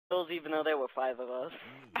even though there were 5 of us.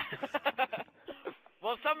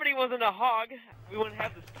 Well, if somebody wasn't a hog, we wouldn't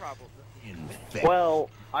have this problem. Well,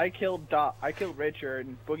 I killed Risher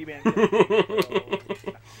and Boogeyman killed me,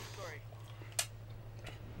 so...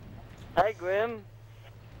 Hi, Grim.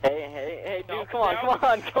 Hey, dude, come on.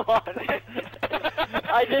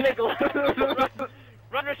 I didn't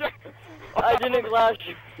Run, Risher! I didn't glass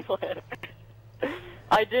your planet.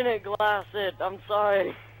 I didn't glass it. I'm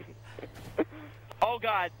sorry. Oh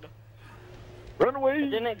God. Run away! I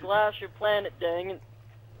didn't glass your planet, dang it.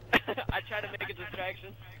 I tried to make a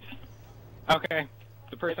distraction. Okay.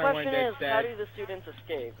 The The person I wanted question to is, dead. how do the students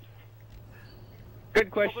escape?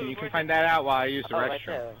 Good question. You can find that out while I use the Right restroom.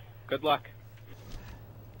 there. Good luck.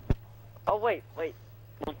 Oh, wait.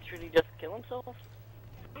 Should he just kill himself?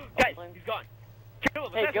 Guys, he's gone. Kill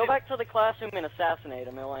him, Hey, go back to the classroom and assassinate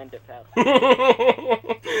him. He'll end it fast.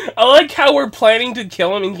 I like how we're planning to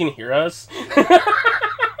kill him and he can hear us.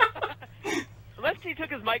 Unless he took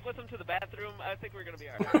his mic with him to the bathroom, I think we're gonna be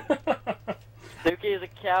alright. Suki is a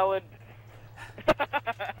coward.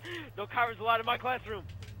 No cowards allowed in my classroom.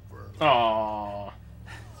 Aww.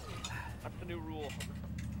 That's the new rule.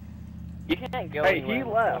 You can't go Hey, anywhere he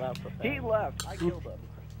without left. the He left. I killed him.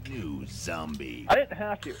 New zombie. I didn't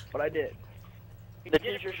have to, but I did. The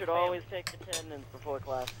teacher should always take attendance before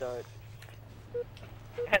class starts.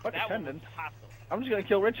 That Fuck one was attendance. hostile. I'm just gonna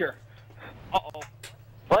kill Risher. Uh-oh.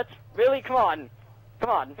 What? Really? Come on.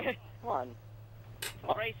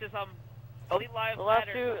 Racism. Elite Lives The last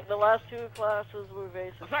Matter. two classes were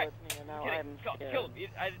racist Sorry. with me, and now Kidding. I'm scared. Kill him.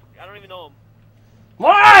 I don't even know him.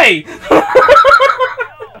 Why?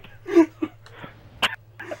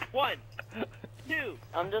 1, 2,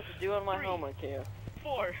 I'm just doing my 3. homework here.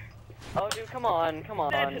 4. Oh, dude, come on.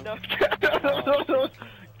 No.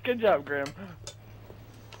 Good job, Grim.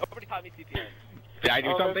 Nobody taught me CPR. Did I do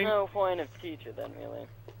something? There's no point of teacher then, really.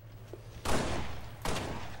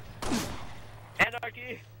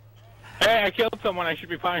 Anarchy. Hey, I killed someone. I should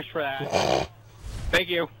be punished for that. Thank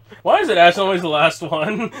you. Why is it Ash always the last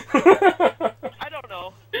one? I don't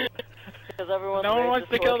know. Because everyone's No one wants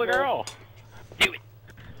to kill the towards me. girl. Do it.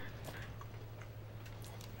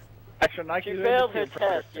 I shall not She give in failed to her peer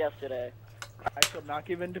pressure. test yesterday. I shall not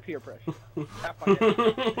give in to peer pressure.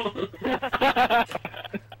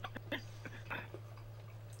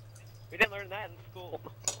 We didn't learn that in school.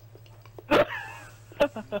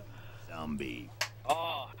 Zombie.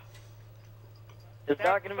 Oh. Is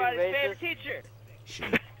that gonna be Everybody's favorite racist? teacher.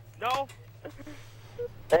 No?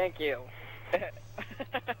 Thank you.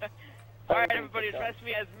 Alright, everybody, address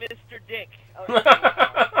me as Mr. Dick.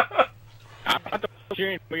 I'm not the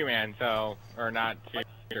cheering Boogeyman, so... Or not cheering,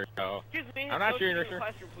 so... Excuse me. I'm not go cheering, to the Risher.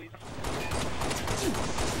 classroom, please.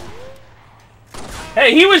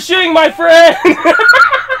 Hey, he was shooting my friend!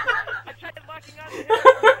 I tried locking on to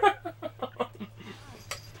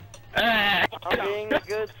him. I'm being a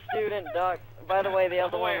good student, Doc. By the way, the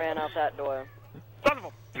other one ran out that door. Son of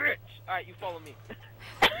a bitch! Alright, you follow me.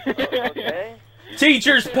 Okay?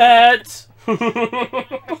 Teacher's pet! Don't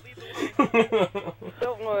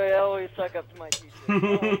worry, I always suck up to my teacher.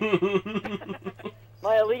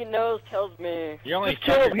 My elite nose tells me. You only just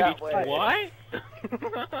kill him suck that way. What?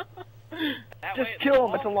 That Just way, kill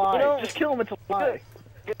him, it's a lie. You know- Just kill him, it's a lie.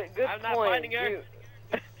 Good I'm not point. finding her. You-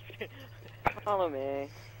 Follow me.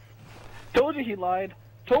 Told you he lied.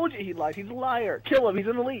 Told you he lied. He's a liar. Kill him. He's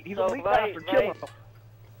an elite. He's So, an elite right, bastard. Kill him.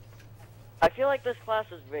 I feel like this class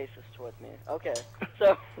is racist towards me. Okay,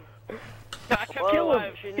 so. Kill Well,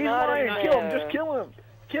 him. she's He's not lying. in Kill him. there. Just kill him.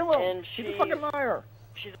 Kill him. And He's she- a fucking liar.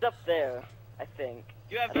 She's up there, I think.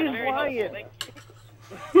 You have He's been very lying. helpful,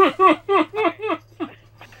 thank you.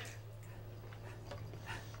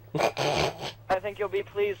 I think you'll be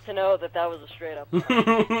pleased to know that that was a straight up.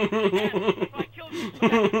 I killed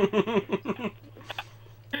you.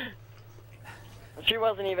 She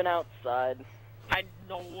wasn't even outside. I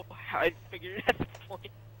know how I figured it at this point.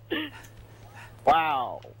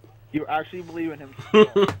 Wow. You actually believe in him still.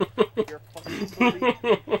 You're fucking believing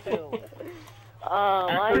still.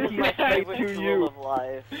 Lying is my After he favorite lied to tool you. of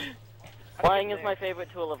life. Lying is my favorite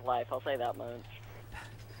tool of life, I'll say that much.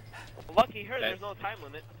 Lucky her, there's no time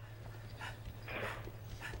limit.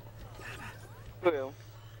 True.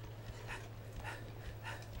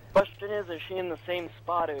 Question is she in the same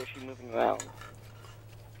spot or is she moving around?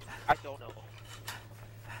 I don't know.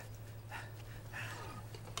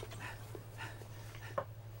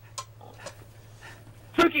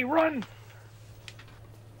 Tsuki, run!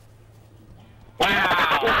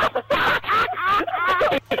 Wow!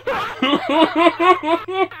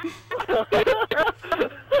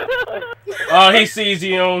 Oh, he sees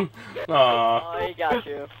you. Aw. Oh, he got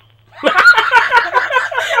you.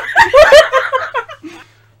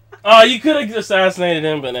 You could have assassinated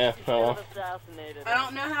him, but nah. Oh well. Assassinated. I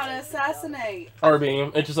don't know how to assassinate.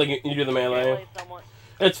 RB. It's just like you do the melee. Melee someone,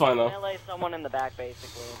 It's fine though. melee someone in the back,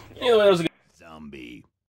 basically. Yeah. Either way, it was a good. Zombie.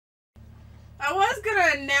 I was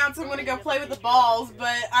gonna announce I'm gonna go play with the balls,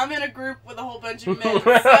 but I'm in a group with a whole bunch of men,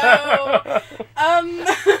 so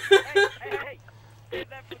Hey. Get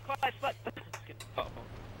that for class, but...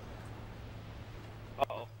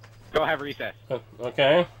 Uh-oh. Go have recess.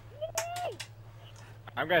 Okay.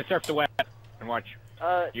 I'm gonna surf the web and watch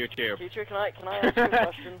YouTube. Teacher, can I ask you a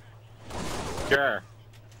question? Sure.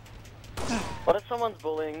 What if someone's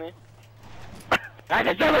bullying me? That's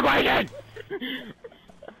a stupid question!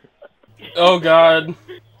 Oh god.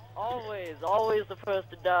 Always the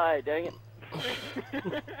first to die, dang it.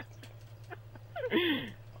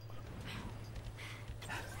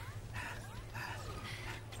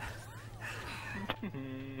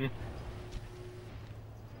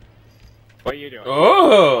 What are you doing?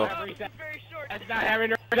 Oh! Have recess. Very short. That's not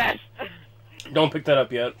having recess. Don't pick that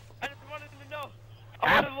up yet. I just wanted to know.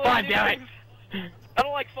 Have fun, damn it. I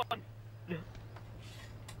don't like fun.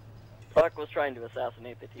 Buck was trying to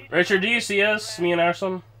assassinate the teacher. Richard, do you see us? Me and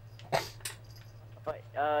Ashland?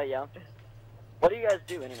 Yeah. What do you guys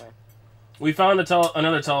do anyway? We found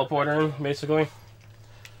another teleporter, basically.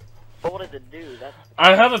 But what does it do?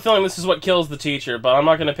 I have a feeling this is what kills the teacher, but I'm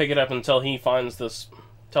not going to pick it up until he finds this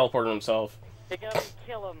teleporter himself. Pick up and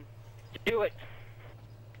kill him. Do it.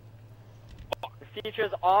 This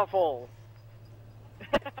teacher's awful.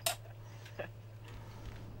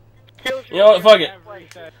 You know what? Fuck it.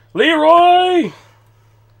 Leroy!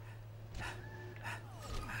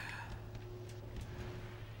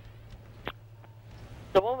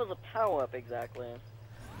 So what was the power-up exactly?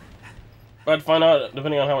 I'd find out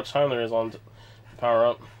depending on how much time there is on power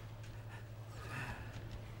up.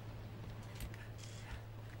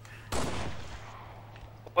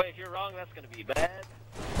 Wait, if you're wrong, that's gonna be bad.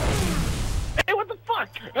 Hey, what the fuck?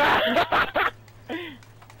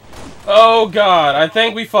 Oh god, I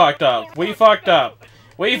think we fucked up. We fucked up.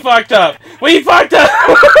 We fucked up. We fucked up!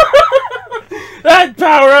 That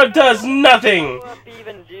power up does nothing! What does it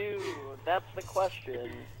even do? That's the question.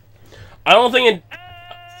 I don't think it...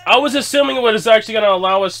 I was assuming it was actually going to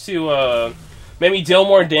allow us to, maybe deal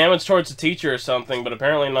more damage towards the teacher or something, but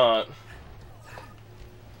apparently not.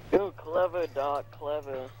 Ooh, clever, Doc,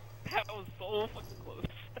 clever. That was so fucking close.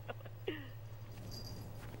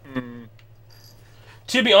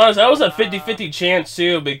 To be honest, that was a 50-50 chance,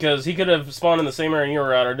 too, because he could have spawned in the same area you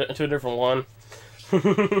were at, or to a different one.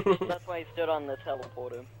 That's why he stood on the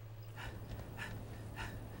teleporter.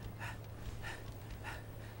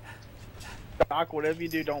 Doc, whatever you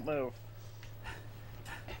do, don't move.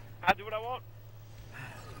 I do what I want.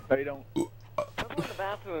 No, you don't. I'm in the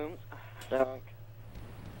bathroom. Doc.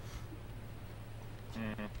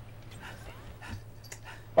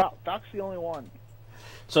 Wow, Doc's the only one.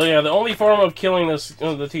 So yeah, the only form of killing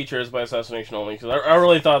the teacher is by assassination only, because I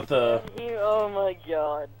really thought the... Oh my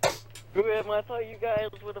god. Grim, I thought you guys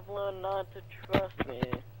would have learned not to trust me.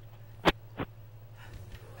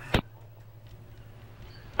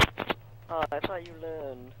 Oh, I thought you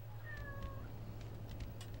learned.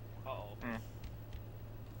 Uh-oh.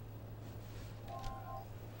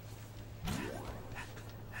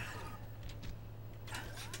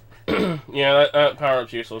 Yeah, that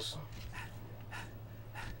power-up's useless.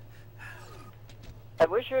 I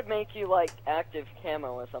wish it would make you, like, active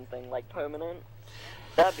camo or something, like permanent.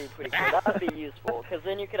 That'd be pretty cool. That'd be useful, because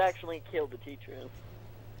then you could actually kill the teachers.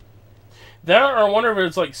 That, or I wonder if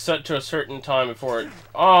it's, like, set to a certain time before it...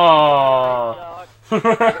 Aww. Doc.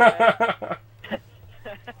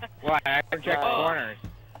 Why? I can check the corners.